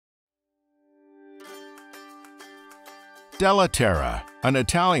Della Terra, an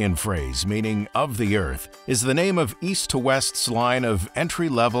Italian phrase meaning "of the earth," is the name of East to West's line of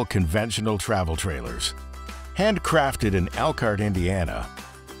entry-level conventional travel trailers. Handcrafted in Elkhart, Indiana,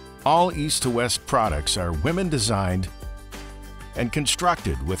 all East to West products are women-designed and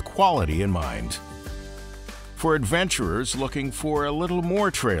constructed with quality in mind. For adventurers looking for a little more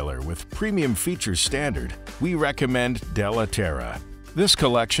trailer with premium features standard, we recommend Della Terra. This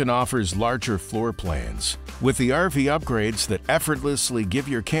collection offers larger floor plans with the RV upgrades that effortlessly give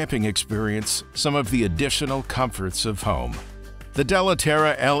your camping experience some of the additional comforts of home. The Della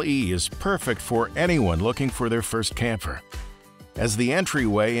Terra LE is perfect for anyone looking for their first camper. As the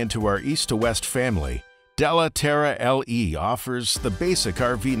entryway into our East to West family, Della Terra LE offers the basic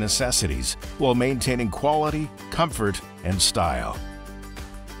RV necessities while maintaining quality, comfort, and style.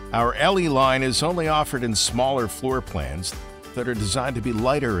 Our LE line is only offered in smaller floor plans that are designed to be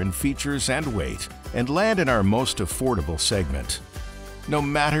lighter in features and weight and land in our most affordable segment. No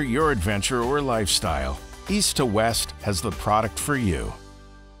matter your adventure or lifestyle, East to West has the product for you.